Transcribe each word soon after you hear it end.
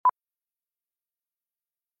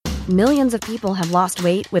Millions of people have lost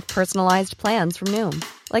weight with personalized plans from Noom.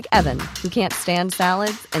 Like Evan, who can't stand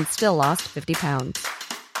salads and still lost 50 pounds.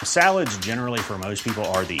 Salads generally for most people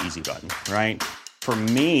are the easy button, right? For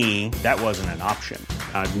me, that wasn't an option.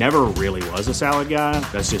 I never really was a salad guy.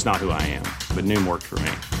 That's just not who I am. But Noom worked for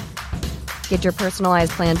me. Get your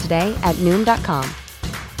personalized plan today at Noom.com.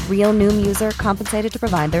 Real Noom user compensated to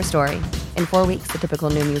provide their story. In 4 weeks, the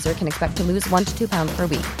typical Noom user can expect to lose 1 to 2 pounds per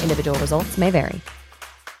week. Individual results may vary.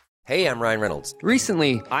 Hey, I'm Ryan Reynolds.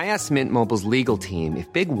 Recently, I asked Mint Mobile's legal team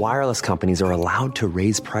if big wireless companies are allowed to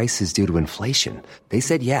raise prices due to inflation. They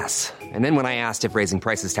said yes. And then when I asked if raising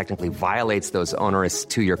prices technically violates those onerous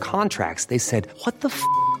 2-year contracts, they said, "What the f***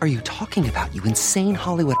 are you talking about, you insane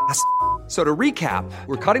Hollywood ass?" So to recap,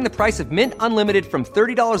 we're cutting the price of Mint Unlimited from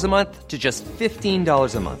 $30 a month to just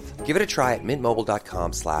 $15 a month. Give it a try at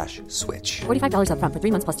mintmobile.com/switch. $45 up front for 3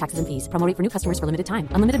 months plus taxes and fees. Promo rate for new customers for limited time.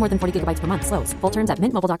 Unlimited more than 40 gigabytes per month. Slows full terms at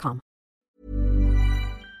mintmobile.com.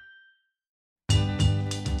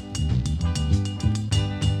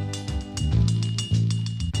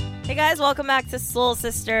 Hey guys, welcome back to Soul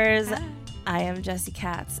Sisters. Hi. I am Jessie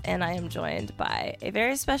Katz, and I am joined by a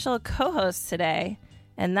very special co-host today.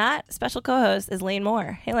 And that special co-host is Lane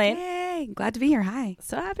Moore. Hey, Lane. Hey, glad to be here. Hi.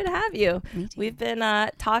 So happy to have you. Me too. We've been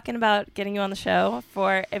talking about getting you on the show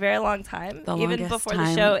for a very long time. Even before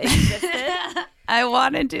time. the show existed. I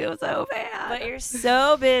wanted to so bad. But you're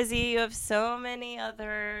so busy. You have so many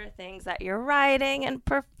other things that you're writing and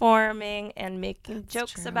performing and making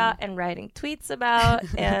jokes about and writing tweets about.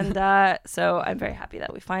 And so I'm very happy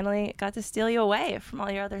that we finally got to steal you away from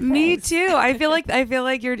all your other things. Me too. I feel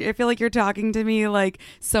like you're talking to me like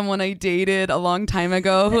someone I dated a long time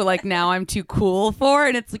ago who like now I'm too cool for,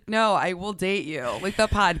 and it's like, no, I will date you. Like the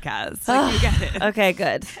podcast. Like, you get it. Okay,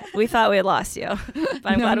 good. We thought we had lost you.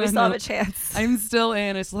 But I'm glad we still have a chance. I'm still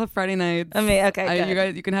in. I still have Friday nights. I mean, okay,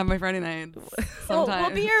 good. You can have my Friday nights. We'll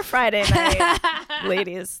be your Friday night,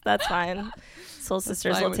 ladies. That's fine. Soul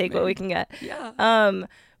Sisters will take what we can get. Yeah.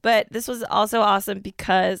 But this was also awesome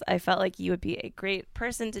because I felt like you would be a great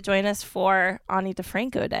person to join us for Ani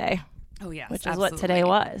DeFranco Day. Oh yes, which is what today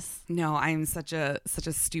was. No, I'm such a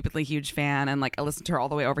stupidly huge fan, and like I listened to her all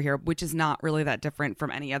the way over here, which is not really that different from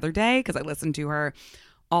any other day because I listen to her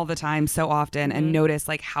all the time so often and notice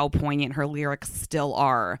like how poignant her lyrics still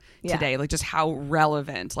are today. Like just how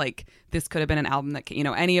relevant, like this could have been an album that, you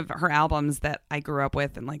know, any of her albums that I grew up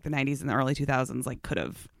with in like the 90s and the early 2000s like could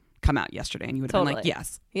have come out yesterday and you would have been like,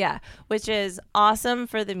 yes. Yeah, which is awesome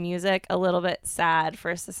for the music, a little bit sad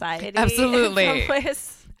for society. Absolutely.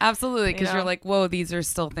 Absolutely, because you're like, whoa, these are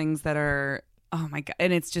still things that are, oh my God.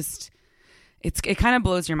 And it's just, it kind of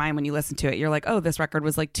blows your mind when you listen to it. You're like, oh, this record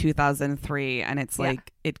was like 2003. And it's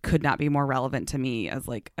like, it could not be more relevant to me as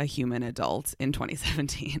like a human adult in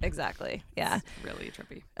 2017. Exactly. Yeah. It's really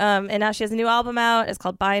trippy. And now she has a new album out. It's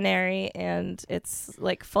called Binary. And it's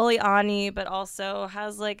like fully Ani, but also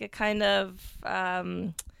has like a kind of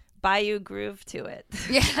Bayou groove to it.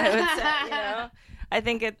 Yeah. I would say, you know, I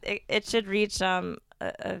think it should reach a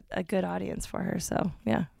good audience for her. So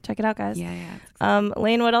yeah, check it out, guys.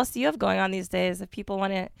 Lane, what else do you have going on these days if people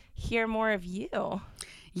want to hear more of you?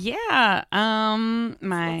 Yeah.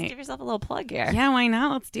 Let's give yourself a little plug here. Yeah, why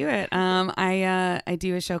not? Let's do it. I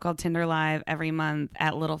do a show called Tinder Live every month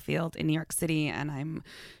at Littlefield in New York City, and I'm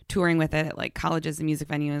touring with it at like colleges and music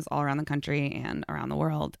venues all around the country and around the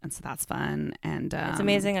world, and so that's fun. And it's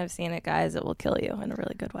amazing. I've seen it, guys. It will kill you in a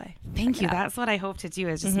really good way. Thank you. That's what I hope to do,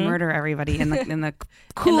 is just murder everybody in the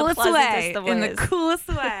coolest way, in the coolest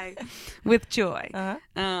way, with joy.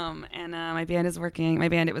 And my band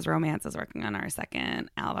It Was Romance is working on our second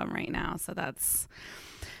album right now, so that's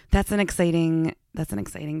an exciting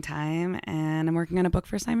time, and I'm working on a book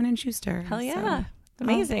for Simon & Schuster. Hell yeah. So.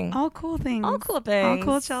 Amazing. All cool things. All cool things. All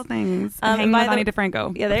cool chill things. Hanging with Ani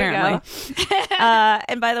DeFranco. Yeah, there apparently. You go.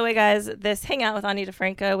 And by the way, guys, this Hangout with Ani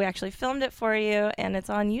DeFranco, we actually filmed it for you, and it's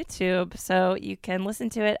on YouTube. So you can listen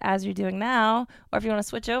to it as you're doing now, or if you want to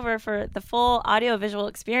switch over for the full audio-visual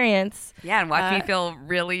experience. Yeah, and watch me feel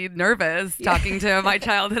really nervous talking to my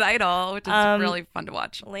childhood idol, which is really fun to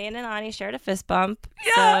watch. Lane and Ani shared a fist bump,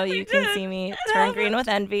 so you can see me turn green with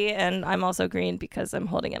envy, and I'm also green because I'm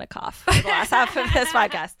holding in a cough for the last half of this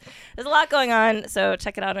podcast. There's a lot going on, so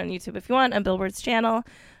check it out on YouTube if you want, on Billboard's channel.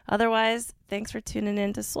 Otherwise, thanks for tuning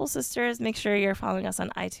in to Soul Sisters. Make sure you're following us on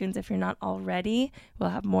iTunes if you're not already. We'll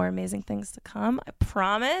have more amazing things to come, I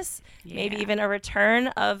promise. Yeah. Maybe even a return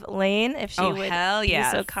of Lane if she would be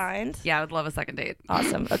so kind. Yeah, I would love a second date.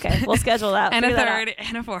 Awesome. Okay, we'll schedule that. And a third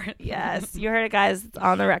and a fourth. Yes, you heard it, guys. It's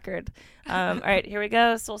on the record. All right, here we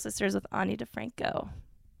go. Soul Sisters with Ani DeFranco.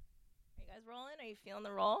 you feeling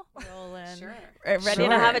the roll? Rolling. Sure. Ready to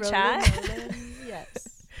have a chat? Rolling.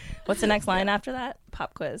 Yes. What's the next line after that?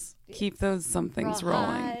 Pop quiz. Keep those somethings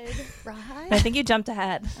rolling. I think you jumped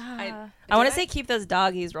ahead. I I want to say keep those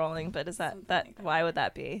doggies rolling, but is that why would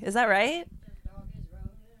that be? Is that right?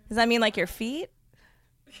 Does that mean like your feet?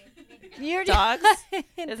 Your Dogs?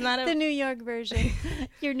 Isn't that the New York version?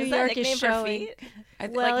 Your New is that a York nickname is for showing. feet?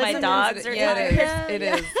 Well, like my it's dogs are Yeah, tired.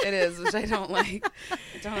 it is, which I don't like. I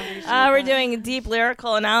don't appreciate We're that. doing deep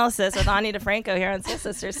lyrical analysis with Ani DeFranco here on Soul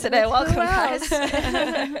Sisters today. Welcome, guys.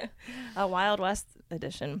 A Wild West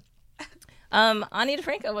edition. Ani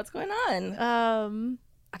DeFranco, what's going on?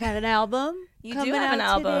 I got an album. You coming do have an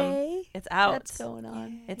out album. Today. It's out. That's going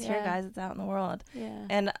on. It's Yeah. here, guys. It's out in the world. Yeah.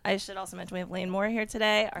 And I should also mention we have Lane Moore here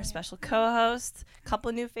today, our special co-host. A couple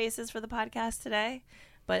of new faces for the podcast today,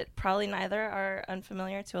 but probably neither are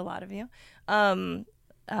unfamiliar to a lot of you.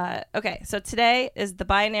 Okay, so today is the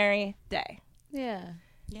binary day. Yeah.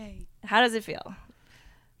 Yay. How does it feel?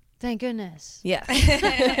 Thank goodness. Yeah.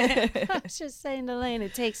 I was just saying to Lane,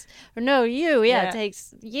 it takes, or no, you, Yeah. it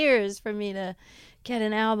takes years for me to get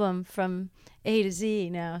an album from A to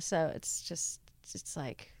Z now. So it's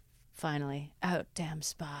like finally out damn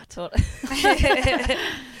spot.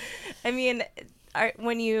 I mean,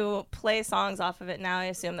 when you play songs off of it now, I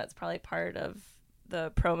assume that's probably part of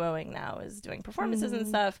the promoing now is doing performances and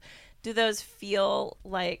stuff. Do those feel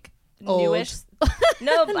like Old. newish?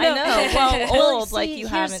 No, I know. Well, old, like you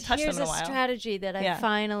haven't touched them in a Here's while. a strategy that I Yeah.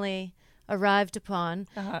 finally arrived upon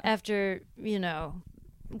Uh-huh. after,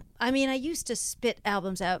 I mean, I used to spit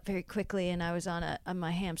albums out very quickly, and I was on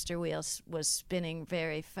my hamster wheel was spinning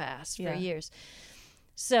very fast for Yeah. years.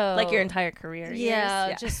 So Like your entire career. yeah,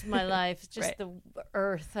 years? just my life, just Right. the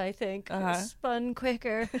earth, I think, Uh-huh. spun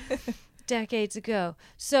quicker decades ago.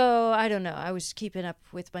 So I don't know. I was keeping up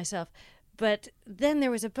with myself. But then there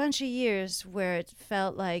was a bunch of years where it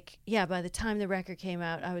felt like, by the time the record came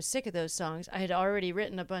out, I was sick of those songs. I had already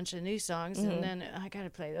written a bunch of new songs, and then I got to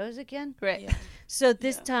play those again. Right. So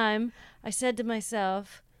this time, I said to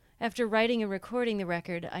myself, after writing and recording the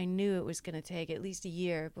record, I knew it was going to take at least a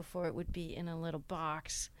year before it would be in a little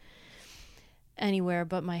box anywhere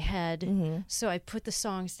but my head. So I put the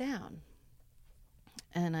songs down,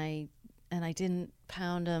 and I didn't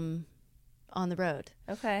pound them on the road.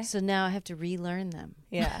 Okay. So now I have to relearn them.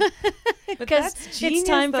 Yeah. Because that's it's genius,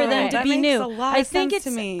 time for though. them to That be makes new. a lot I of think sense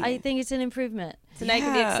it's to me. I think it's an improvement. So now you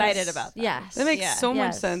can be excited about that. Yes. That makes Yeah. so much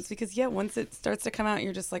Yes. sense because once it starts to come out,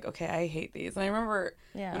 you're just like, okay, I hate these. And I remember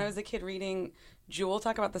Yeah. when I was a kid reading Jewel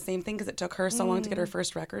talk about the same thing because it took her so long to get her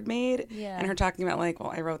first record made. Yeah. And her talking about like,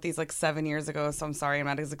 well, I wrote these like 7 years ago, so I'm sorry I'm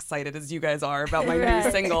not as excited as you guys are about my Right.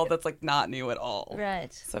 new single that's like not new at all.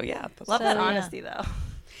 Right. So yeah. That's Love that So, yeah. honesty, though.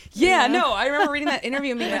 Yeah, no, I remember reading that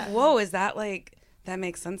interview and being like, whoa, is that like, that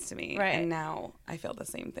makes sense to me. Right. And now I feel the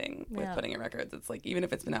same thing with Yeah. putting in records. It's like, even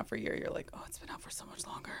if it's been out for a year, you're like, oh, it's been out for so much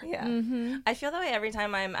longer. Yeah. I feel that way every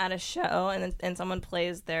time I'm at a show and someone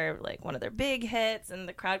plays their like one of their big hits and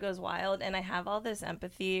the crowd goes wild, and I have all this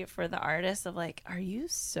empathy for the artist of like, are you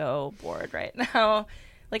so bored right now?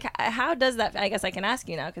 Like, how does that? I guess I can ask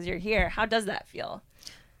you now because you're here. How does that feel?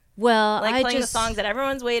 Well, Like I playing just the songs that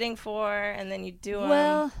everyone's waiting for, and then you do them.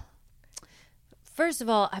 Well, first of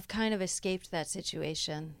all, I've kind of escaped that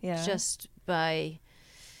situation Yeah. just by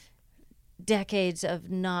decades of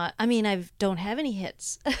not. I mean, I don't have any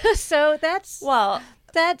hits, so that's well,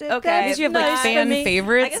 that. okay. That's You have like nice for fan me. I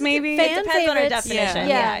favorites, guess maybe? it depends on our favorites. definition.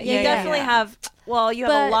 Yeah. You Yeah, definitely yeah. have. Well, you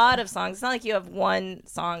have a But- lot of songs. It's not like you have one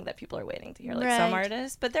song that people are waiting to hear, like some Right.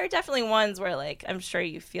 artists. But there are definitely ones where, like, I'm sure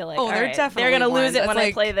you feel like, Oh, all there are right, definitely they're gonna lose ones it that's when I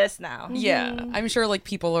like- play this now. Yeah, I'm sure like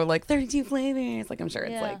people are like 32 flavors. Like I'm sure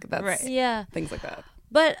it's Yeah. like that's Right. Yeah, things like that.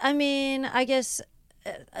 but I mean, I guess.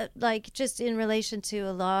 Like just in relation to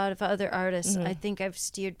a lot of other artists, I think I've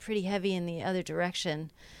steered pretty heavy in the other direction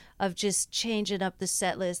of just changing up the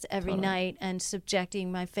set list every night and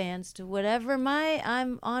subjecting my fans to whatever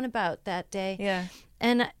I'm on about that day. Yeah.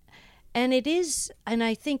 And it is, and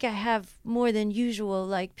I think I have more than usual,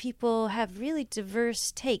 like people have really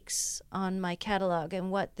diverse takes on my catalog and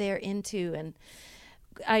what they're into. And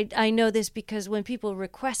I know this because when people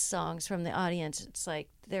request songs from the audience, it's like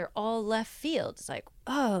they're all left field. It's like,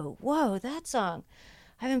 oh, whoa, that song.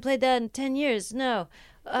 I haven't played that in 10 years. No.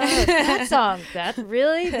 That song. That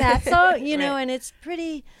really? That song? You know, Right. and it's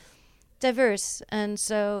pretty diverse. And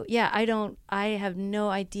so, yeah, I have no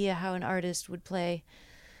idea how an artist would play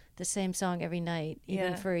the same song every night,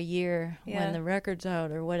 even Yeah. for a year Yeah. when the record's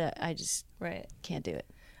out or what. I just Right. can't do it.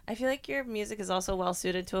 I feel like your music is also well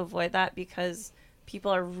suited to avoid that because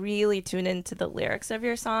people are really tuned into the lyrics of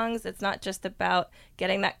your songs. It's not just about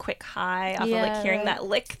getting that quick high off of like hearing that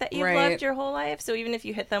lick that you've loved your whole life. So even if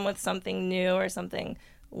you hit them with something new or something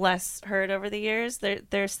less heard over the years,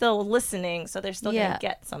 they're still listening, so they're still going to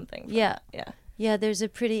get something from it. Yeah, there's a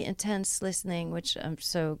pretty intense listening, which I'm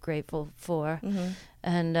so grateful for.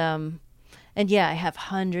 And yeah, I have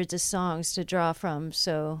hundreds of songs to draw from,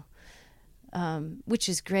 so which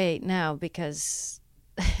is great now because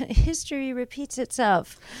history repeats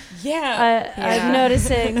itself. I'm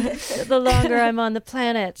noticing the longer I'm on the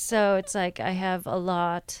planet, so it's like I have a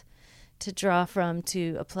lot to draw from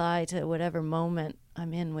to apply to whatever moment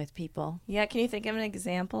I'm in with people. Yeah, can you think of an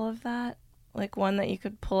example of that? Like one that you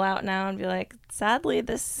could pull out now and be like, sadly,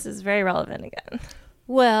 this is very relevant again.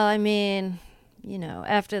 Well, I mean, you know,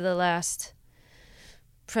 after the last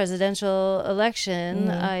presidential election,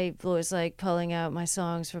 I was like pulling out my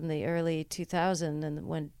songs from the early 2000s and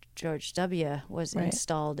when George W. was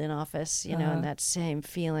installed in office, you know, and that same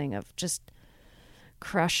feeling of just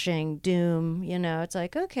crushing doom, you know, it's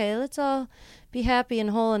like, okay, let's all be happy and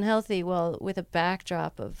whole and healthy, well, with a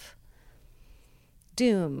backdrop of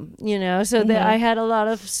doom, you know, so that I had a lot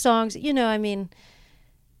of songs, you know, I mean,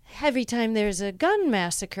 every time there's a gun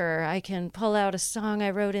massacre, I can pull out a song I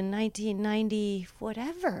wrote in 1990,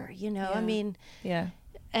 whatever, you know, I mean,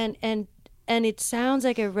 and it sounds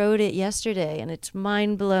like I wrote it yesterday, and it's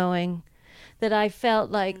mind-blowing that I felt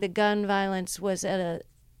like the gun violence was at a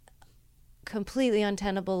completely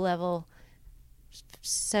untenable level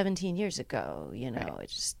 17 years ago, you know,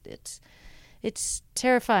 it's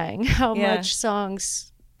terrifying how much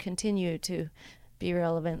songs continue to be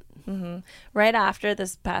relevant. Right after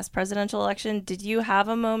this past presidential election, did you have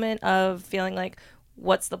a moment of feeling like,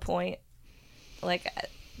 what's the point? Like,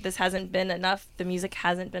 this hasn't been enough, the music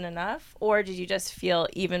hasn't been enough? Or did you just feel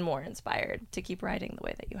even more inspired to keep writing the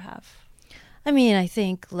way that you have? I mean, I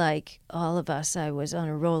think like all of us, I was on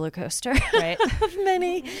a roller coaster of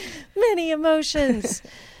many, many emotions.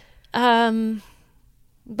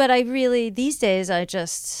 But I really, these days, I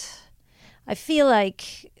feel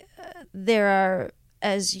like there are,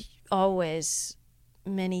 as always,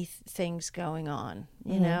 many things going on,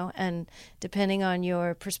 you know, and depending on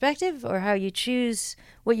your perspective or how you choose,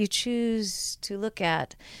 what you choose to look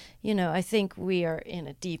at, you know, I think we are in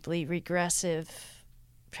a deeply regressive,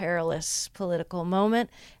 perilous political moment.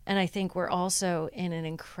 And I think we're also in an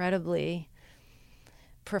incredibly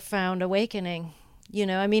profound awakening. You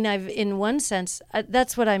know, I mean, in one sense,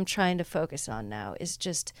 that's what I'm trying to focus on now, is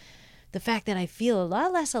just the fact that I feel a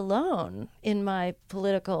lot less alone in my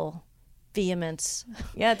political vehemence.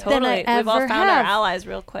 Yeah, totally. We've all found our allies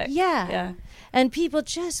real quick. Yeah. And people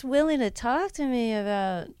just willing to talk to me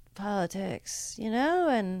about politics, you know,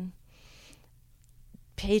 and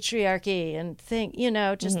patriarchy and you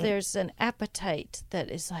know, just there's an appetite that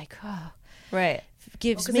is like,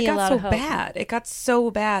 gives me a lot of hope. It got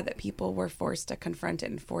so bad that people were forced to confront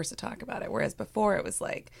it and forced to talk about it. Whereas before it was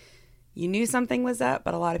like, you knew something was up,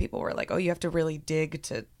 but a lot of people were like, oh, you have to really think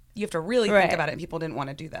about it. And people didn't want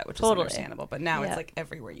to do that, which is understandable. But now it's like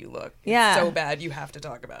everywhere you look. It's so bad, you have to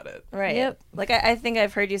talk about it. Right. Yep. Like I think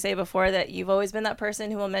I've heard you say before that you've always been that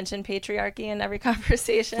person who will mention patriarchy in every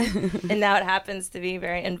conversation. And now it happens to be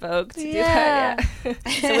very in vogue to do that. Yeah.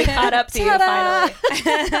 So we caught up to you finally.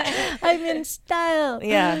 I'm in style.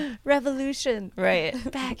 Yeah. Revolution. Right.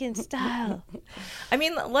 Back in style. I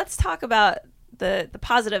mean, let's talk about the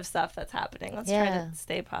positive stuff that's happening. Let's try to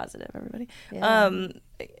stay positive, everybody. Yeah.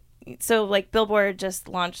 So like Billboard just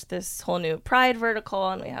launched this whole new Pride vertical,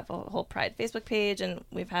 and we have a whole Pride Facebook page, and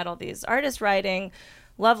we've had all these artists writing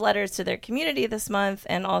love letters to their community this month,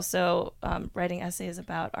 and also writing essays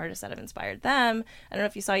about artists that have inspired them. I don't know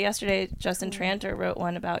if you saw yesterday, Justin Tranter wrote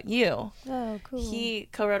one about you. Oh, cool. He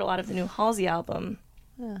co-wrote a lot of the new Halsey album.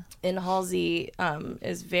 Yeah. And Halsey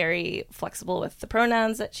is very flexible with the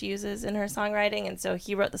pronouns that she uses in her songwriting, and so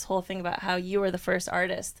he wrote this whole thing about how you were the first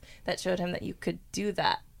artist that showed him that you could do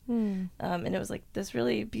that. And it was like this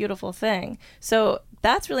really beautiful thing. So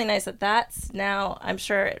that's really nice that's now, I'm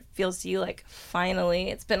sure it feels to you like finally,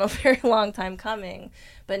 it's been a very long time coming,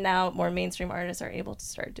 but now more mainstream artists are able to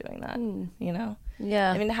start doing that, you know?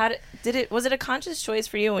 Yeah. I mean, was it a conscious choice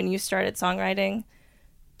for you when you started songwriting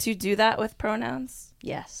to do that with pronouns?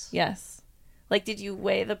 Yes. Like, did you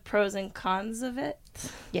weigh the pros and cons of it?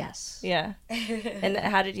 Yes. Yeah. And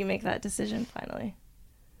how did you make that decision finally?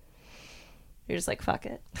 You're just like, fuck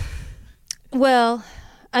it. Well,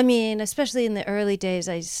 I mean, especially in the early days,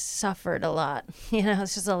 I suffered a lot. You know,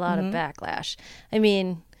 it's just a lot of backlash. I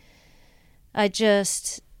mean, I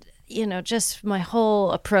just, you know, just my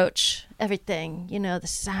whole approach, everything, you know, the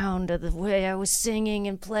sound of the way I was singing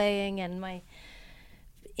and playing and my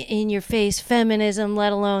in your face feminism,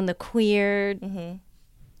 let alone the queer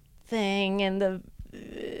thing, and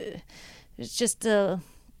it's just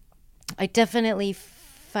I definitely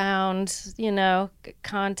found,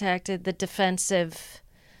 contacted the defensive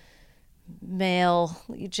male,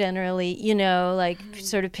 generally, like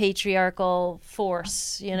sort of patriarchal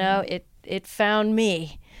force, it found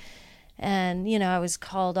me. And, I was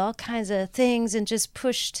called all kinds of things and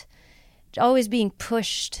just always being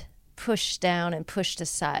pushed down and pushed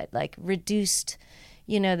aside, like reduced,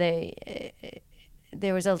 there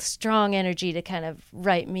was a strong energy to kind of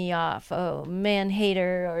write me off, man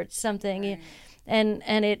hater or something. Right.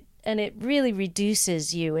 And it really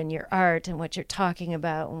reduces you and your art and what you're talking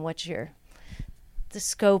about and the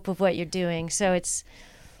scope of what you're doing. So it's,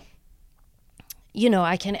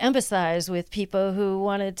 I can empathize with people who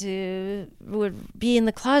would be in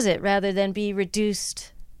the closet rather than be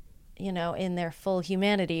reduced, in their full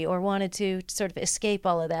humanity, or wanted to sort of escape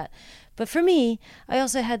all of that. But for me, I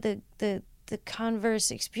also had the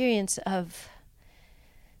converse experience of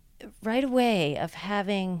right away of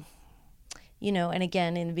having, and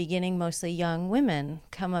again, in the beginning, mostly young women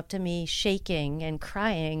come up to me shaking and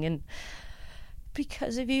crying and,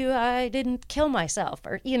 because of you, I didn't kill myself,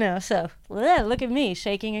 or, so look at me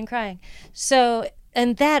shaking and crying. So,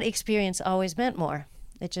 and that experience always meant more.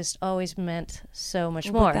 It just always meant so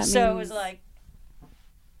much more. So it was like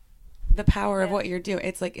the power of what you're doing.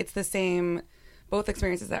 It's like, it's the same, both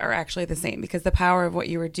experiences that are actually the same, because the power of what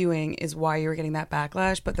you were doing is why you were getting that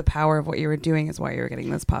backlash, but the power of what you were doing is why you were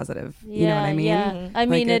getting this positive. You know what I mean? Yeah. I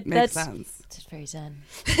mean, it makes sense. It's very zen.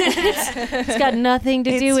 It's got nothing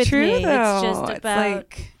to do with true, me. Though. It's just about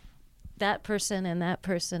like, that person and that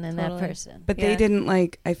person and that person. But they didn't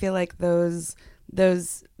I feel like those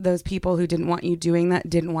people who didn't want you doing that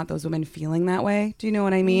didn't want those women feeling that way. Do you know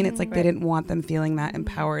what I mean? It's like they didn't want them feeling that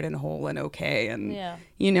empowered and whole and okay. And,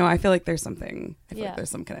 I feel like there's something, like there's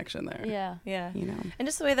some connection there. Yeah. Yeah. And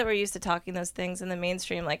just the way that we're used to talking those things in the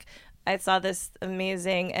mainstream, like I saw this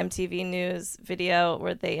amazing MTV News video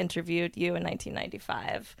where they interviewed you in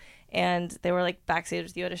 1995. And they were like backstage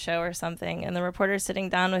with you at a show or something, and the reporter's sitting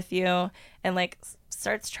down with you and like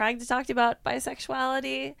starts trying to talk to you about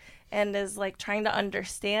bisexuality and is like trying to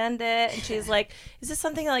understand it. And she's like, is this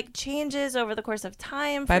something that like changes over the course of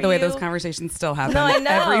time? By the way, those conversations still happen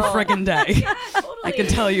every friggin' day. Yeah, totally. I can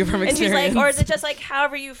tell you from experience. And she's like, or is it just like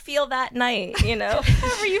however you feel that night,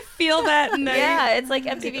 However you feel that night. Yeah, it's like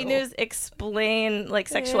MTV News explain like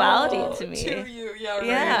sexuality to me. To you, right.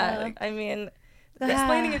 Yeah, like, I mean,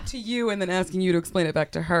 explaining it to you and then asking you to explain it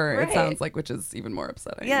back to her, it sounds like, which is even more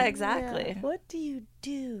upsetting. Yeah, exactly. Yeah. What do you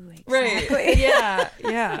do exactly? Right. Yeah.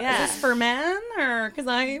 Is this for men, or because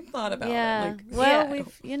I thought about it? Well,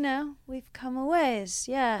 we've come a ways.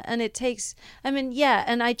 Yeah, and it takes. I like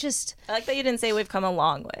that you didn't say we've come a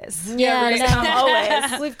long ways. Yeah, we've come a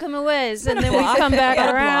ways. We've come a ways, and then we've come back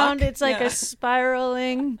around. It's like a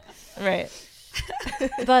spiraling. Right.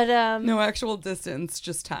 But no actual distance,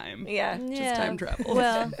 just time. Yeah. Just time travel.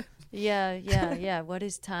 Well, yeah. What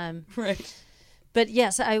is time? Right. But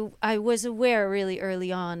yes, I was aware really early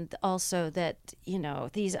on also that,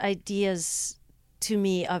 these ideas to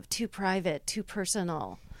me of too private, too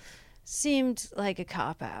personal seemed like a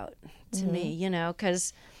cop-out to me,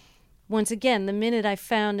 because once again, the minute I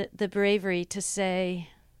found the bravery to say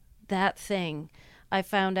that thing, I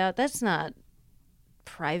found out that's not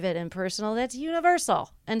private and personal, that's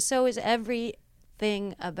universal. And so is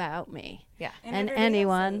everything about me. Yeah. And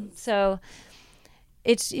anyone. Else's. So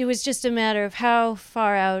it was just a matter of how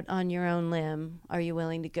far out on your own limb are you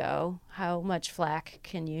willing to go? How much flack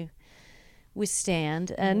can you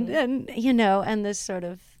withstand? And and this sort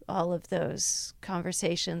of all of those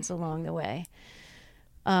conversations along the way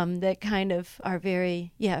that kind of are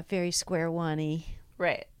very square one-y.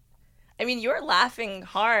 Right. I mean, you're laughing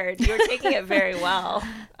hard. You're taking it very well.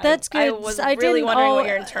 That's good. I was really wondering what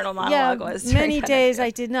your internal monologue was. Many days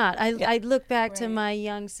I did not. I look back to my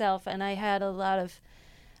young self, and I had a lot of,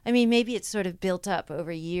 maybe it's sort of built up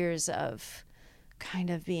over years of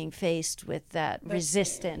kind of being faced with that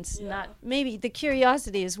resistance. Not maybe the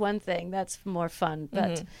curiosity is one thing. That's more fun.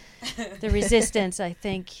 But the resistance, I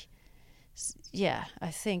think... Yeah,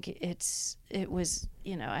 I think it was,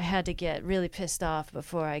 I had to get really pissed off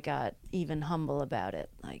before I got even humble about it.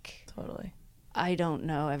 Like, totally. I don't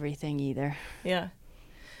know everything either. Yeah.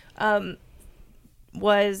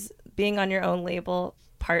 Was being on your own label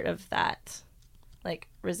part of that, like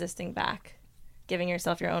resisting back, giving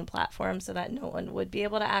yourself your own platform so that no one would be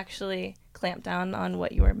able to actually clamp down on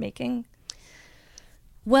what you were making?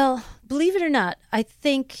 Well, believe it or not, I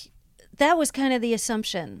think that was kind of the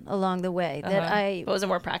assumption along the way that But was it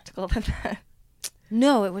more practical than that?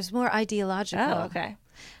 No, it was more ideological. Oh, okay.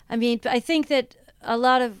 I mean, I think that a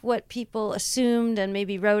lot of what people assumed and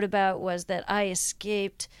maybe wrote about was that I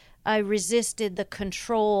resisted the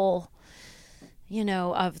control,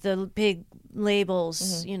 of the big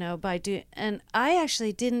labels, by doing, and I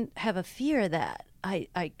actually didn't have a fear of that.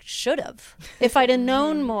 I should have. If I'd have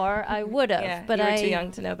known more, I would have. Yeah, but you were I too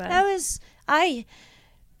young to know better. I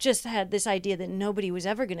just had this idea that nobody was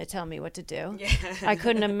ever going to tell me what to do. Yeah. I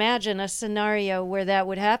couldn't imagine a scenario where that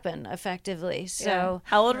would happen effectively. So,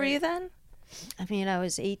 how old were you then? I mean, I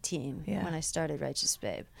was 18 when I started Righteous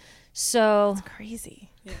Babe. So it's crazy.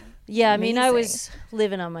 Yeah, I mean, I was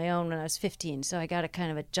living on my own when I was 15, so I got a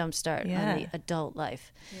kind of a jump start on the adult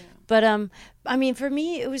life. Yeah. But I mean, for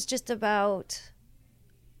me, it was just about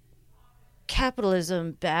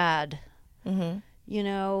capitalism bad.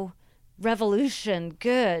 Revolution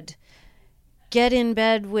good. Get in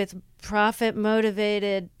bed with profit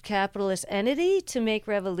motivated capitalist entity to make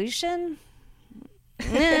revolution.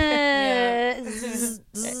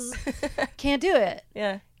 Can't do it.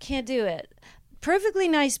 Yeah. Can't do it. Perfectly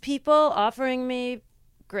nice people offering me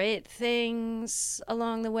great things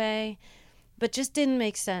along the way, but just didn't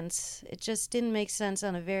make sense. It just didn't make sense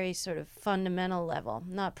on a very sort of fundamental level,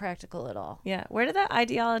 not practical at all. Yeah. Where did that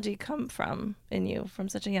ideology come from in you from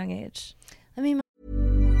such a young age? I mean,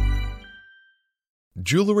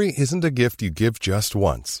 Jewelry isn't a gift you give just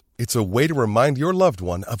once. It's a way to remind your loved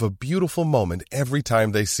one of a beautiful moment every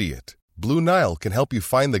time they see it. Blue Nile can help you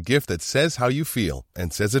find the gift that says how you feel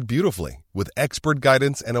and says it beautifully, with expert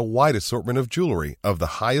guidance and a wide assortment of jewelry of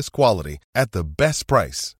the highest quality at the best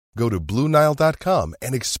price. Go to BlueNile.com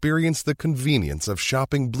and experience the convenience of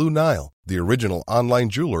shopping Blue Nile, the original online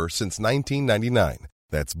jeweler since 1999.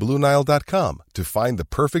 That's BlueNile.com to find the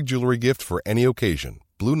perfect jewelry gift for any occasion.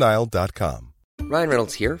 BlueNile.com. Ryan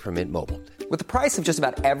Reynolds here from Mint Mobile. With the price of just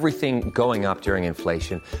about everything going up during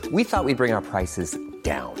inflation, we thought we'd bring our prices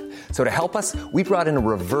down. So to help us, we brought in a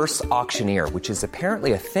reverse auctioneer, which is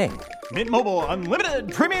apparently a thing. Mint Mobile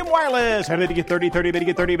Unlimited Premium Wireless. How to get 30, 30, bit to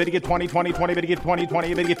get 30, bit to get 20, 20, 20, bit to get 20,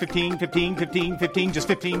 20, bit to get 15, 15, 15, 15, just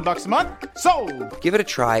 $15 a month? Sold! Give it a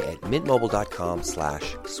try at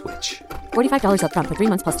mintmobile.com/switch. $45 up front for 3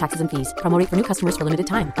 months plus taxes and fees. Promo rate for new customers for limited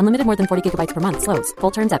time. Unlimited more than 40 gigabytes per month. Slows full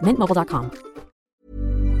terms at mintmobile.com.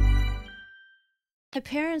 my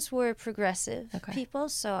parents were progressive people,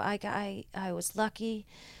 so I was lucky.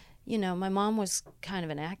 My mom was kind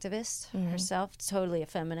of an activist herself, totally a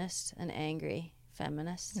feminist, an angry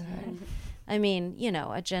feminist. I mean,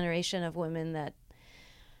 a generation of women that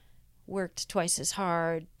worked twice as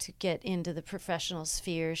hard to get into the professional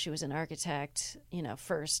sphere. She was an architect,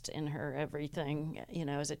 first in her everything,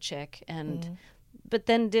 as a chick, and but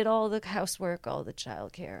then did all the housework, all the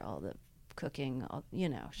childcare, all the cooking,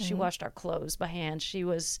 she washed our clothes by hand.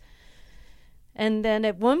 And then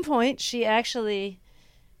at one point she actually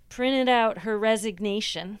printed out her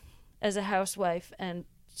resignation as a housewife and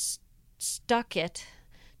stuck it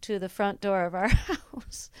to the front door of our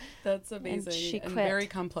house. That's amazing. And she and quit. Very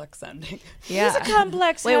complex ending. Yeah. It's a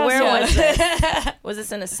complex Wait, house. where was this? Was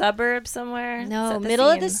this in a suburb somewhere? No, Set the middle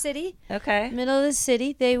of scene. the city. Okay. Middle of the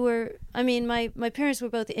city. They were, my parents were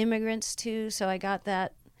both immigrants too, so I got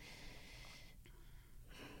that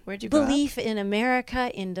Where'd you grow belief in America,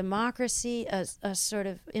 in democracy, a sort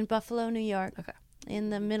of in Buffalo, New York. Okay. In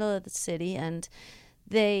the middle of the city, and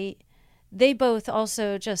they both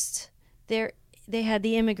also just they had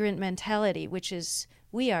the immigrant mentality, which is,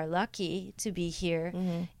 we are lucky to be here.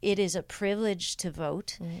 It is a privilege to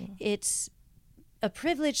vote. It's a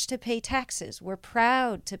privilege to pay taxes. We're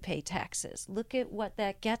proud to pay taxes. Look at what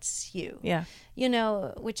that gets you. Yeah.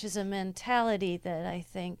 Which is a mentality that I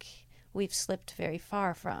think we've slipped very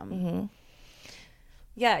far from.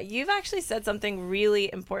 Yeah, you've actually said something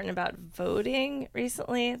really important about voting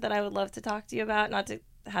recently that I would love to talk to you about. Not to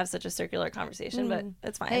have such a circular conversation, but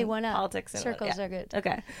it's fine. Hey, why not? Politics and Circles are good.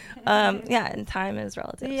 Okay. And time is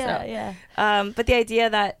relative. Yeah. But the idea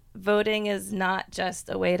that voting is not just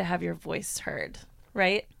a way to have your voice heard,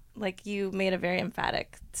 right? Like, you made a very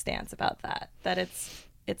emphatic stance about that. That it's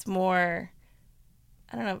more,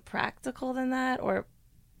 I don't know, practical than that, or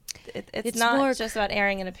it's not more just about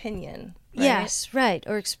airing an opinion. Right? Yes, right.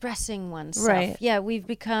 Or expressing oneself. Right. Yeah, we've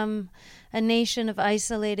become a nation of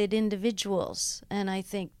isolated individuals. And I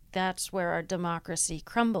think that's where our democracy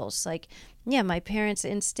crumbles. Like, my parents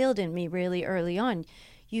instilled in me really early on,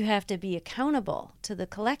 you have to be accountable to the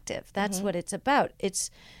collective. That's what it's about.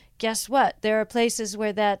 Guess what? There are places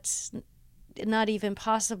where that's not even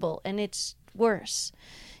possible, and it's worse.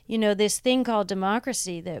 This thing called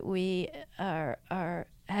democracy that we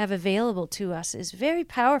have have available to us is very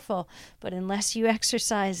powerful, but unless you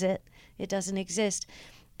exercise it, it doesn't exist.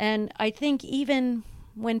 And I think even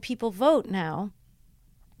when people vote now,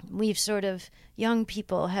 we've sort of, young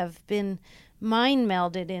people have been mind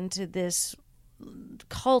melded into this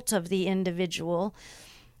cult of the individual,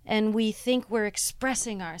 and we think we're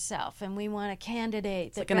expressing ourselves, and we want a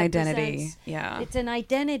candidate that like an identity. Yeah. It's an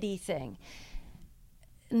identity thing,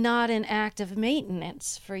 not an act of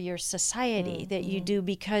maintenance for your society that you do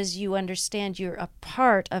because you understand you're a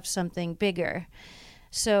part of something bigger.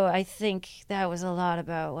 So I think that was a lot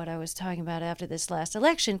about what I was talking about after this last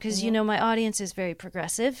election, because, you know, my audience is very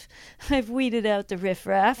progressive. I've weeded out the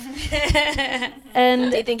riffraff.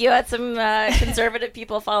 And do you think you had some conservative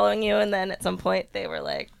people following you, and then at some point they were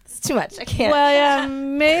like, it's too much, I can't? Well, yeah,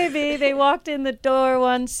 maybe. They walked in the door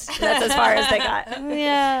once. That's as far as they got.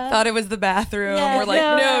 Yeah. Thought it was the bathroom. Yeah, We're like,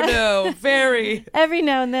 no, very. Every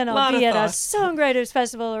now and then I'll Lot be of at a thoughts. songwriters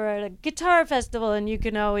festival or at a guitar festival, and you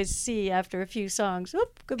can always see after a few songs,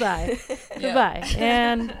 whoop, goodbye, goodbye,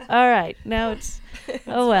 and all right, now it's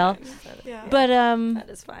oh well. But That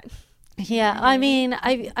is fine. yeah, I mean,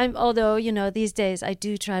 I'm although, you know, these days I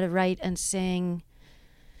do try to write and sing.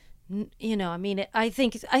 You know, I mean, I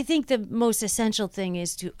think the most essential thing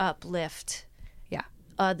is to uplift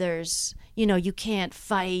others. You know, you can't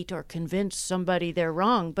fight or convince somebody they're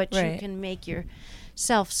wrong, but you can make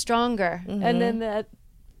yourself stronger. And then that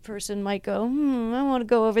person might go, I want to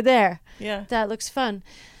go over there. Yeah. That looks fun.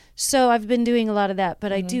 So I've been doing a lot of that,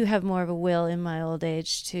 but I do have more of a will in my old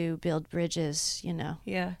age to build bridges, you know.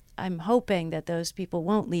 Yeah. I'm hoping that those people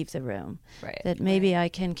won't leave the room. Right. That maybe I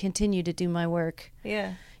can continue to do my work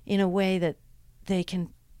Yeah. in a way that they can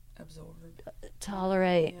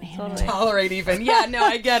tolerate. Yeah, you know. totally. Tolerate even. Yeah, no,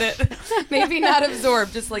 I get it. Maybe not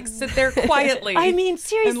absorb, just like sit there quietly. I mean,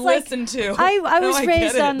 seriously, and like, listen to. I No, was I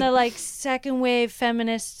raised get on it. the like second wave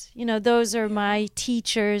feminists. You know, those are my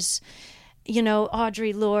teachers. You know,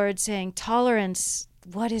 Audre Lorde saying tolerance.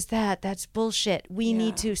 What is that? That's bullshit. We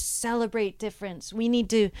need to celebrate difference. We need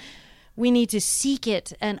to seek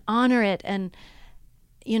it and honor it. And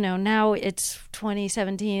you know, now it's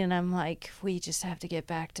 2017, and I'm like, we just have to get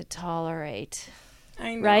back to tolerate.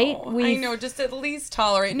 I know. Right? I know. Just at least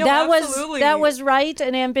tolerate. No, that absolutely. was right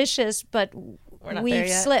and ambitious, but We're not there we've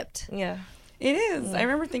yet. slipped. Yeah. It is. I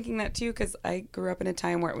remember thinking that too, because I grew up in a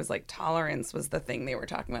time where it was like tolerance was the thing they were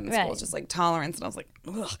talking about in school. Right. It's just like tolerance, and I was like,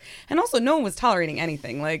 ugh. And also, no one was tolerating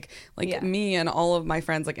anything. Like me and all of my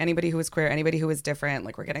friends, like anybody who was queer, anybody who was different,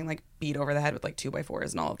 like we're getting like beat over the head with like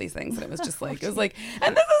 2x4s and all of these things. And it was just like, it was like,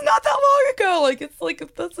 and this is not that long ago. Like it's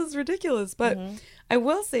like this is ridiculous. But I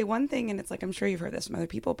will say one thing, and it's like I'm sure you've heard this from other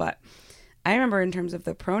people, but I remember in terms of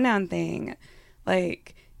the pronoun thing,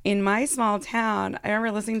 like. In my small town, I remember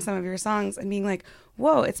listening to some of your songs and being like,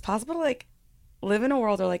 whoa, it's possible to like live in a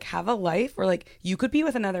world or like have a life where like you could be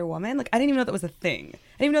with another woman. Like I didn't even know that was a thing. I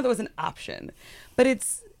didn't even know that was an option. But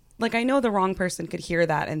it's like, I know the wrong person could hear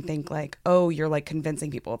that and think like, oh, you're like convincing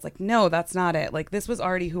people. It's like, no, that's not it. Like this was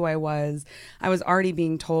already who I was. I was already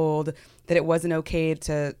being told that it wasn't okay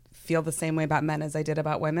to feel the same way about men as I did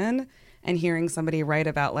about women. And hearing somebody write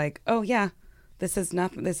about like, oh yeah, this is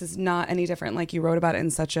not any different. Like you wrote about it in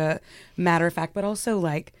such a matter of fact, but also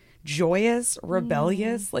like joyous,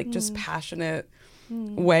 rebellious, like just passionate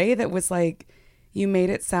way that was like, you made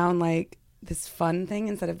it sound like this fun thing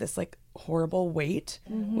instead of this like horrible weight,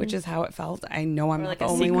 which is how it felt. I know I'm like not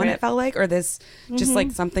the a only one secret. it felt like, or this just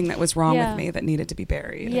like something that was wrong with me that needed to be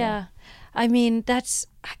buried. Yeah. I mean, that's,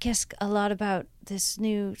 I guess, a lot about this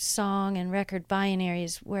new song and record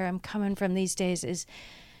binaries where I'm coming from these days is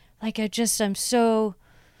like, I'm so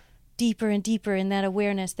deeper and deeper in that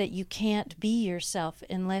awareness that you can't be yourself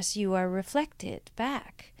unless you are reflected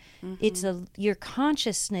back. It's your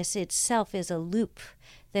consciousness itself is a loop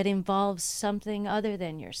that involves something other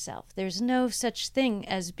than yourself. There's no such thing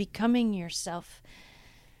as becoming yourself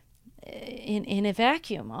in a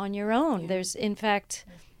vacuum on your own. There's, in fact,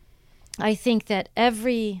 I think that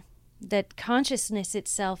that consciousness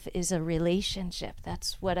itself is a relationship.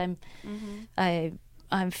 That's what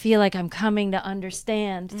I feel like I'm coming to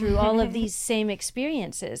understand through all of these same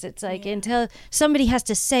experiences. It's like until somebody has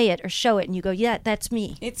to say it or show it, and you go, "Yeah, that's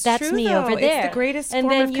me. That's true, me though. over there." It's the greatest and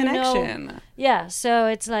form then of you know- connection. yeah. So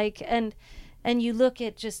it's like, and you look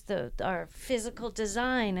at just our physical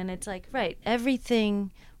design, and it's like, right,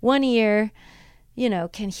 everything one ear,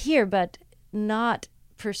 can hear, but not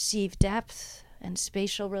perceive depth and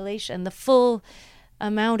spatial relation, the full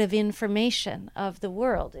amount of information of the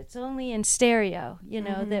world. It's only in stereo,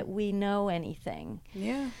 that we know anything.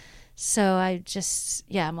 Yeah. So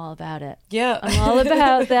I'm all about it. Yeah. I'm all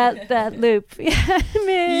about that loop. Yeah,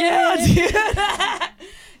 man. Yeah,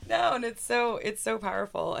 dude. No, and it's so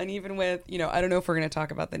powerful. And even with, I don't know if we're going to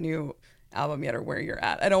talk about the new album yet or where you're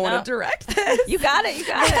at. I don't want to direct this. You got it.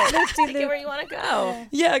 Take it where you want to go.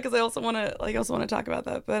 Yeah, because I also want to talk about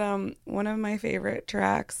that. But one of my favorite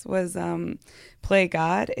tracks was Play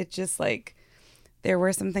God. It just like, there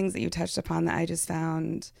were some things that you touched upon that I just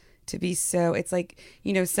found to be so, it's like,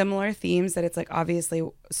 similar themes that it's like obviously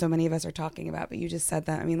so many of us are talking about, but you just said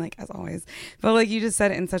that, I mean, like, as always, but like you just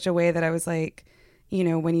said it in such a way that I was like,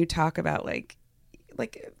 when you talk about like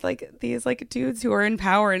these like dudes who are in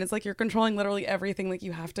power, and it's like you're controlling literally everything, like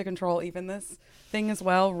you have to control even this thing as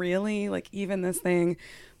well, really, like even this thing.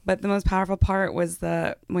 But the most powerful part was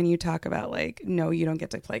when you talk about like, no, you don't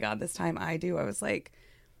get to play God this time, I do. I was like,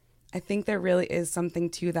 I think there really is something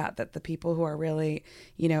to that the people who are really,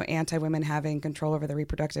 anti-women having control over their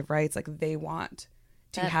reproductive rights, like they want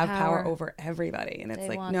to have power over everybody. And it's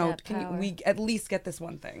like, no, we at least get this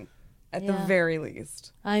one thing at the very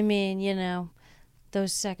least. I mean,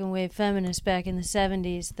 those second wave feminists back in the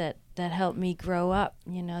 70s that helped me grow up,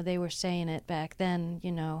 they were saying it back then,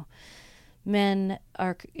 men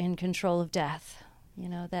are in control of death.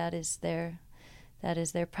 That is their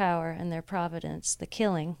power and their providence, the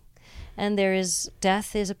killing. And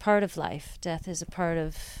death is a part of life. Death is a part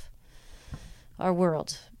of our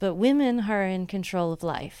world. But women are in control of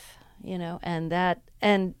life,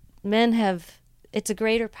 and men have, it's a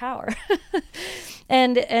greater power.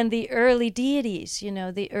 and the early deities,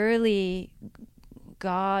 the early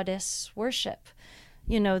goddess worship,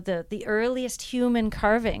 the earliest human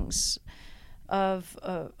carvings of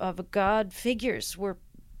god figures were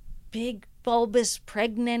big, bulbous,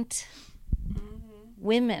 pregnant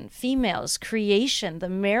women, females. Creation, the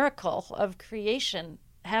miracle of creation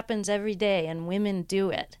happens every day, and women do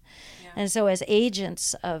it. Yeah. And so as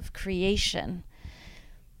agents of creation,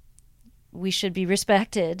 we should be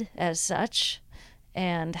respected as such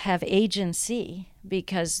and have agency,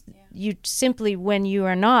 because you simply, when you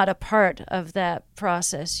are not a part of that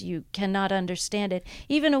process, you cannot understand it.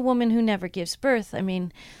 Even a woman who never gives birth, I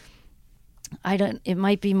mean, it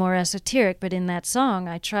might be more esoteric, but in that song,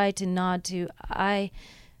 I try to nod to,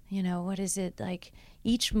 what is it, like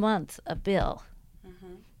each month a bill,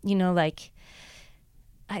 like,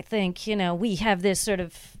 I think, we have this sort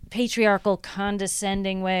of patriarchal,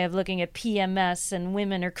 condescending way of looking at PMS, and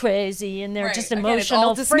women are crazy and they're just emotional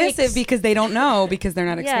it's all dismissive freaks. Because they don't know, because they're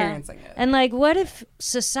not experiencing it. And like, what if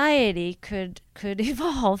society could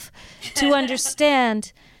evolve to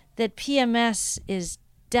understand that PMS is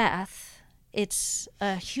death? It's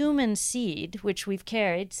a human seed, which we've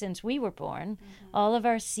carried since we were born, all of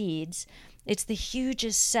our seeds. It's the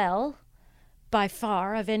hugest cell by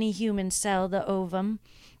far of any human cell, the ovum.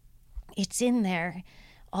 It's in there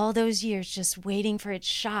all those years just waiting for its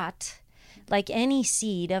shot, like any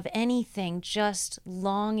seed of anything, just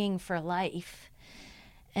longing for life.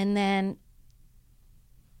 And then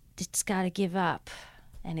it's got to give up,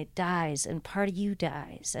 and it dies, and part of you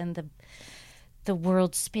dies, and the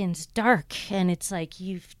world spins dark, and it's like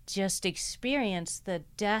you've just experienced the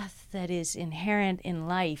death that is inherent in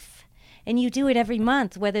life. And you do it every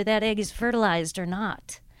month, whether that egg is fertilized or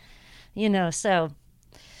not. So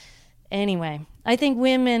anyway, I think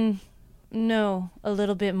women know a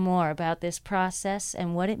little bit more about this process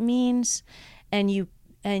and what it means, and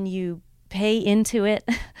you pay into it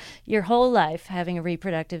your whole life, having a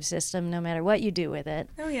reproductive system, no matter what you do with it.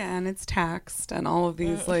 Oh yeah, and it's taxed and all of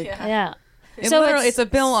these Yeah. It's a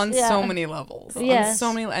bill on so many levels. Yes. On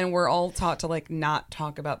so many, and we're all taught to like not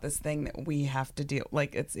talk about this thing that we have to deal.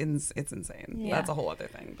 Like it's insane. Yeah. That's a whole other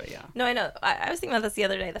thing. But yeah. No, I know. I was thinking about this the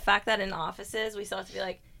other day. The fact that in offices we still have to be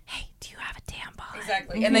like, "Hey, do you have a tampon?"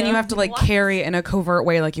 Exactly. And then you have to like carry it in a covert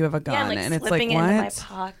way, like you have a gun, like and it's like, slipping what? it into my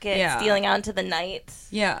pocket, stealing out into the night.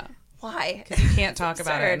 Yeah. Why? Because you can't talk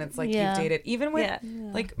about it, and it's like you've dated. Even with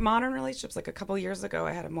like modern relationships, like a couple years ago,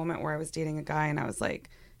 I had a moment where I was dating a guy, and I was like,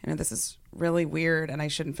 this is really weird, and I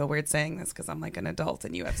shouldn't feel weird saying this because I'm like an adult,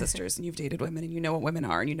 and you have sisters, and you've dated women, and you know what women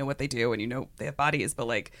are, and you know what they do, and you know they have bodies, but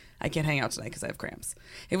like I can't hang out tonight because I have cramps.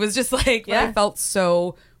 It was just like I felt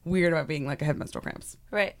so weird about being like I have menstrual cramps.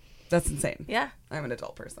 Right. That's insane. Yeah. I'm an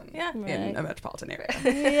adult person. Yeah. In a metropolitan area.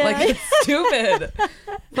 Like, it's stupid.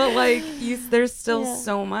 But, like, there's still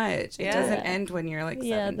so much. It doesn't end when you're, like,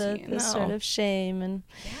 17. The sort of shame. And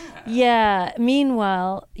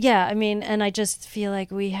meanwhile, I mean, and I just feel like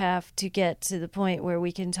we have to get to the point where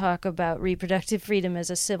we can talk about reproductive freedom as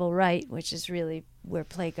a civil right, which is really where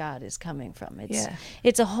Play God is coming from.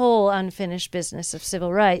 It's a whole unfinished business of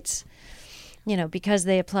civil rights, because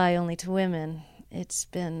they apply only to women. It's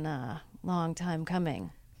been a long time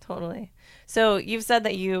coming. Totally. So you've said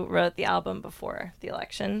that you wrote the album before the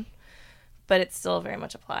election, but it still very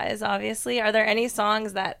much applies, obviously. Are there any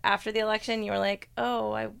songs that after the election you were like,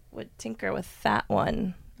 oh, I would tinker with that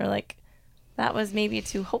one? Or like, that was maybe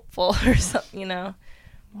too hopeful or something, you know?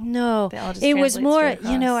 No, They all just it was translate more,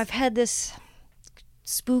 straight you know, across. I've had this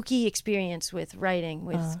spooky experience with writing,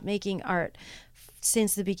 with making art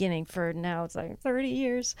since the beginning. For now, it's like 30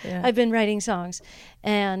 years. Yeah. I've been writing songs,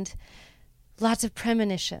 and lots of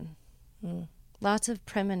premonition. Lots of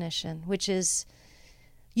premonition, which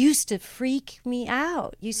used to freak me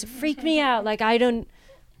out. Like,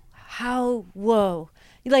 whoa.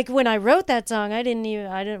 Like, when I wrote that song,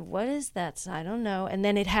 what is that? I don't know. And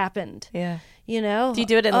then it happened. Yeah. You know? Do you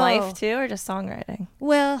do it in life too, or just songwriting?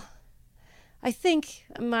 Well, I think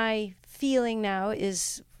my feeling now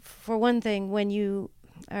is, for one thing, when you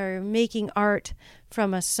are making art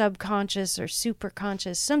from a subconscious or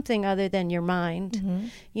superconscious, something other than your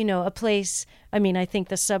mind, you know, a place, I mean, I think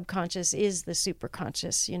the subconscious is the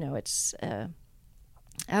superconscious, you know, it's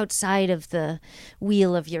outside of the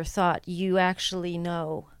wheel of your thought. You actually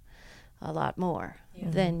know a lot more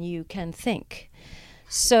than you can think.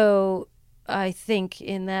 So I think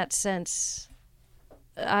in that sense,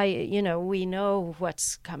 we know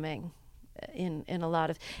what's coming in a lot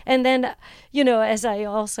of, and then, you know, as I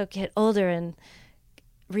also get older and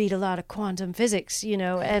read a lot of quantum physics, you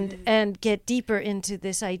know, and get deeper into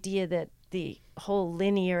this idea that the whole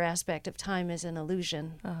linear aspect of time is an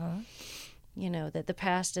illusion. You know, that the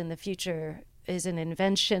past and the future is an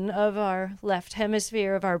invention of our left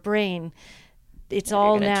hemisphere of our brain. It's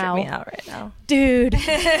all You're gonna now. trip me out right now. Dude.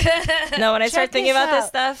 No, when I start Check thinking this about this out.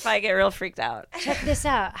 stuff, I get real freaked out. Check this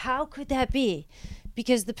out. How could that be?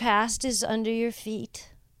 Because the past is under your feet.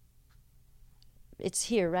 It's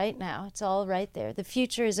here right now. It's all right there. The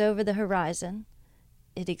future is over the horizon.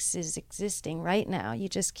 It is existing right now. You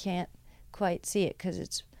just can't quite see it because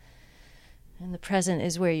it's, and the present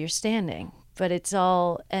is where you're standing. But it's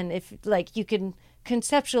all, and if, like, you can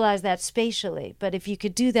conceptualize that spatially, but if you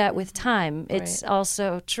could do that with time, it's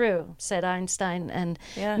also true, said Einstein and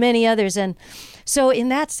many others. And so in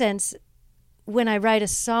that sense, when I write a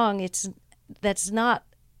song, that's not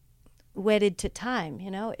wedded to time,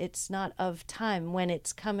 you know, it's not of time when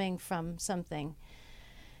it's coming from something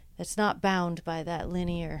that's not bound by that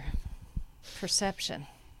linear perception.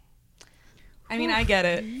 I mean, I get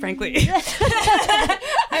it, frankly.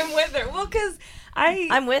 I'm with her. Well, because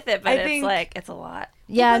I'm with it, but I it's think- like, it's a lot.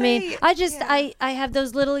 Yeah, I But mean, I have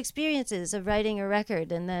those little experiences of writing a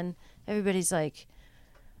record, and then everybody's like,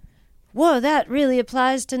 whoa, that really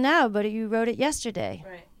applies to now, but you wrote it yesterday.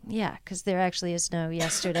 Right. Yeah, because there actually is no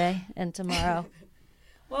yesterday and tomorrow.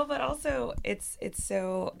 Well, but also it's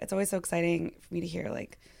always so exciting for me to hear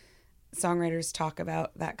like songwriters talk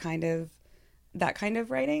about that kind of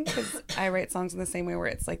writing, because I write songs in the same way where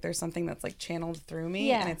it's like there's something that's like channeled through me,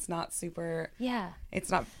 Yeah. and it's not super. Yeah, It's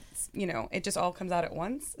not, you know, it just all comes out at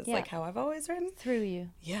once. It's like how I've always written. through you.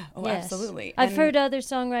 Yeah. Oh, Yes. absolutely. I've And- heard other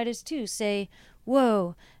songwriters too say,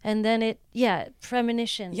 whoa, and then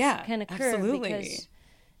premonitions can occur absolutely. because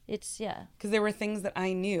it's, because there were things that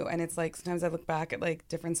I knew, and it's like sometimes I look back at like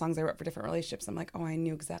different songs I wrote for different relationships. I'm like, oh, I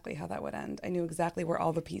knew exactly how that would end. I knew exactly where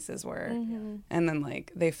all the pieces were, and then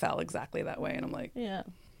like they fell exactly that way, and I'm like, yeah.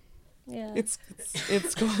 it's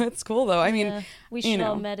cool. It's cool though. I mean, Yeah. We you should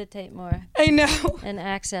all know. meditate more I know. and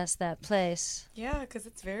access that place. Yeah, because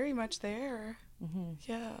it's very much there.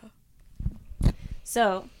 Yeah.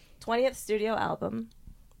 So, 20th studio album,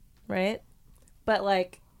 right? But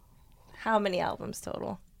like, how many albums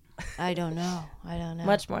total? I don't know.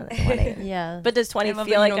 Much more than 20. Yeah. But does 20 I love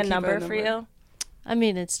feel that you like a don't keep a number for number. you? I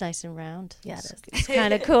mean, it's nice and round. Yeah, it is. It's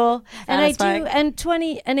kind of cool. And I do, Satisfying. and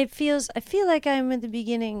 20, and I feel like I'm at the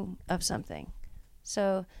beginning of something.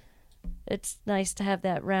 So it's nice to have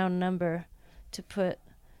that round number to put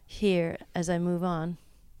here as I move on.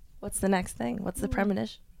 What's the next thing? What's the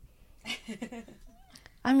premonition?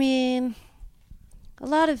 I mean, a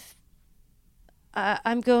lot of,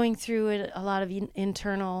 I'm going through a lot of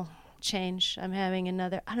internal change. I'm having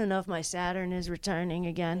another, I don't know if my Saturn is returning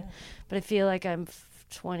again, but I feel like I'm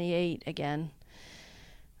 28 again.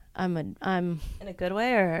 I'm In a good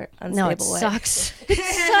way or unstable no, it way? sucks. It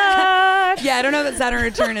sucks. Yeah, I don't know that Saturn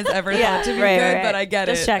return is ever thought to be right, good, right. but I get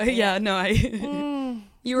Just it. checking. Yeah, no, I.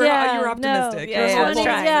 You were Yeah, you were optimistic. No, Yeah, Your yeah, whole that's life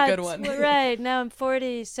right. is a good it's- one. Right. Now I'm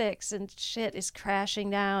 46 and shit is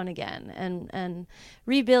crashing down again and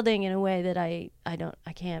rebuilding in a way that I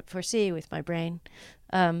can't foresee with my brain.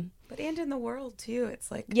 But and in the world too, it's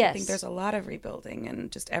like I Yes. think there's a lot of rebuilding and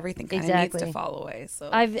just everything kind of Exactly. needs to fall away. So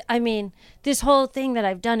I mean, this whole thing that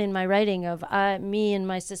I've done in my writing of me and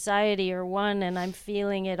my society are one, and I'm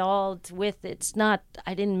feeling it all with. It's not.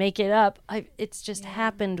 I didn't make it up. It's just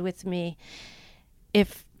happened with me.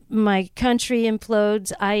 If my country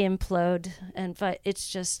implodes, I implode, and it's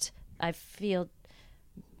just. I feel.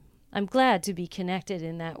 I'm glad to be connected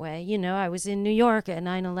in that way. You know, I was in New York at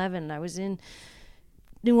 9/11. I was in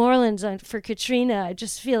New Orleans for Katrina. I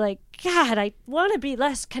just feel like, God, I want to be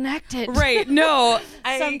less connected. Right. No,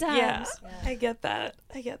 Sometimes. Yeah, I get that.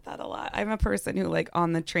 I get that a lot. I'm a person who, like,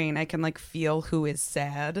 on the train, I can, like, feel who is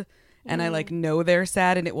sad, and I, like, know they're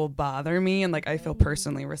sad, and it will bother me, and, like, I feel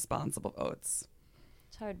personally responsible. Oh, it's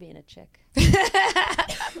hard being a chick.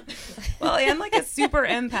 well, and, like, a super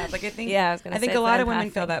empath. Like, I think, Yeah, I was gonna think say a it's lot an of women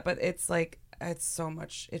empath feel thing. that, but it's, like, it's so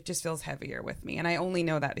much, it just feels heavier with me. And I only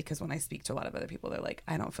know that because when I speak to a lot of other people, they're like,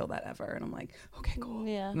 I don't feel that ever. And I'm like, okay, cool.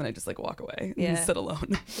 Yeah. And then I just, like, walk away Yeah. and sit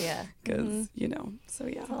alone. Yeah. Because, you know, so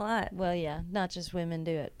yeah. It's a lot. Well, yeah, not just women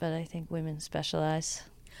do it, but I think women specialize.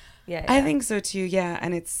 Yeah. I think so too, yeah.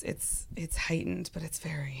 And it's heightened, but it's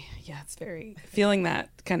very feeling that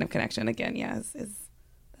kind of connection again, yeah, is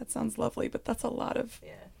that sounds lovely, but that's a lot of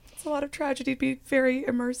tragedy to be very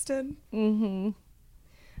immersed in. Mm-hmm.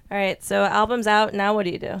 All right. So album's out. Now what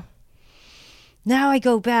do you do? Now I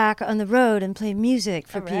go back on the road and play music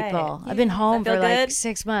for All right. people. I've been home Does that for feel like good?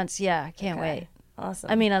 6 months. Yeah, I can't Okay. wait. Awesome.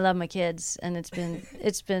 I mean, I love my kids, and it's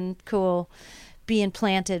been cool being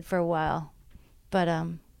planted for a while. But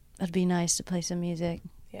it'd be nice to play some music.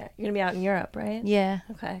 yeah, you're gonna be out in Europe, right? Yeah,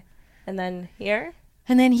 Okay. And then here.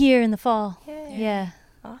 and then here in the fall. Yay. Yeah.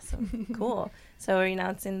 Awesome. Cool. So are you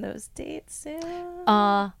announcing those dates soon?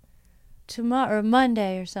 Tomorrow or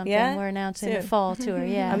Monday or something. Yeah? We're announcing the Soon. fall tour.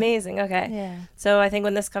 Yeah. Amazing. Okay. Yeah. So I think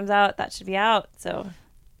when this comes out, that should be out. So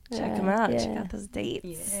check them out. Check yeah. out those dates.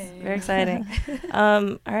 Yeah. Very exciting.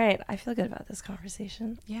 All right. I feel good about this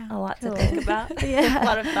conversation. Yeah. A lot Cool. to think about. Yeah. A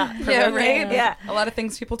lot of thought. Yeah, right? Yeah. A lot of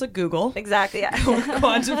things for people to Google. Exactly. Yeah.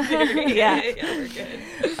 Quantum theory. Yeah. We're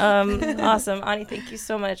good. Awesome. Ani, thank you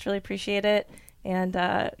so much. Really appreciate it. And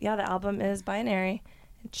the album is Binary.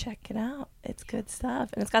 And check it out. It's good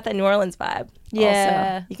stuff. And it's got that New Orleans vibe.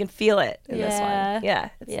 Yeah. Also. You can feel it in this Yeah. one. Yeah.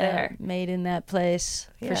 It's there. Made in that place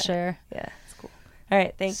Yeah. for sure. Yeah. It's cool. All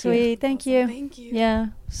right. Thank you. Sweet. Thank you. Thank you. Yeah,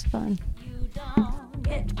 it's fun. You don't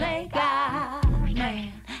get to play God,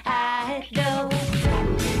 man. I know.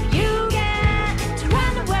 You get to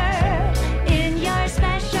run the world in your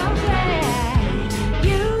special way.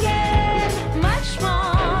 You get much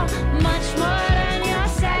more than you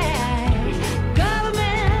say.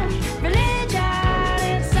 Government, religion,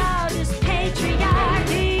 it's all just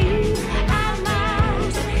patriarchy. I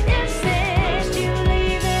must insist you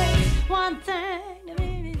leave it one thing to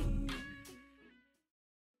me.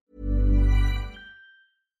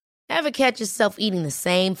 Ever catch yourself eating the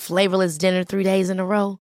same flavorless dinner 3 days in a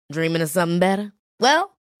row? Dreaming of something better?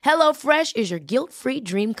 Well, HelloFresh is your guilt-free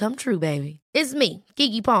dream come true, baby. It's me,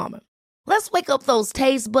 Keke Palmer. Let's wake up those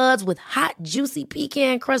taste buds with hot, juicy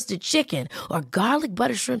pecan-crusted chicken or garlic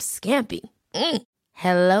butter shrimp scampi.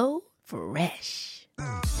 Hello Fresh.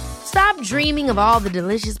 Stop dreaming of all the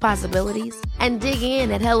delicious possibilities and dig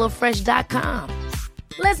in at HelloFresh.com.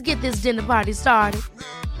 Let's get this dinner party started.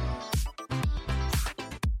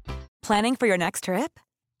 Planning for your next trip?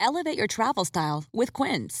 Elevate your travel style with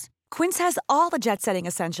Quince. Quince has all the jet-setting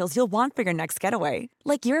essentials you'll want for your next getaway,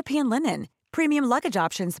 like European linen, premium luggage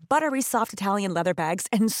options, buttery soft Italian leather bags,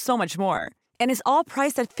 and so much more. And is all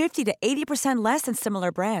priced at 50 to 80% less than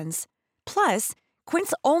similar brands. Plus,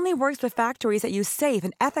 Quince only works with factories that use safe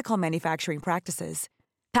and ethical manufacturing practices.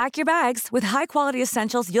 Pack your bags with high-quality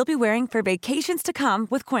essentials you'll be wearing for vacations to come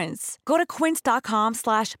with Quince. Go to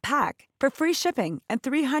quince.com/pack for free shipping and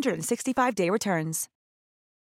 365-day returns.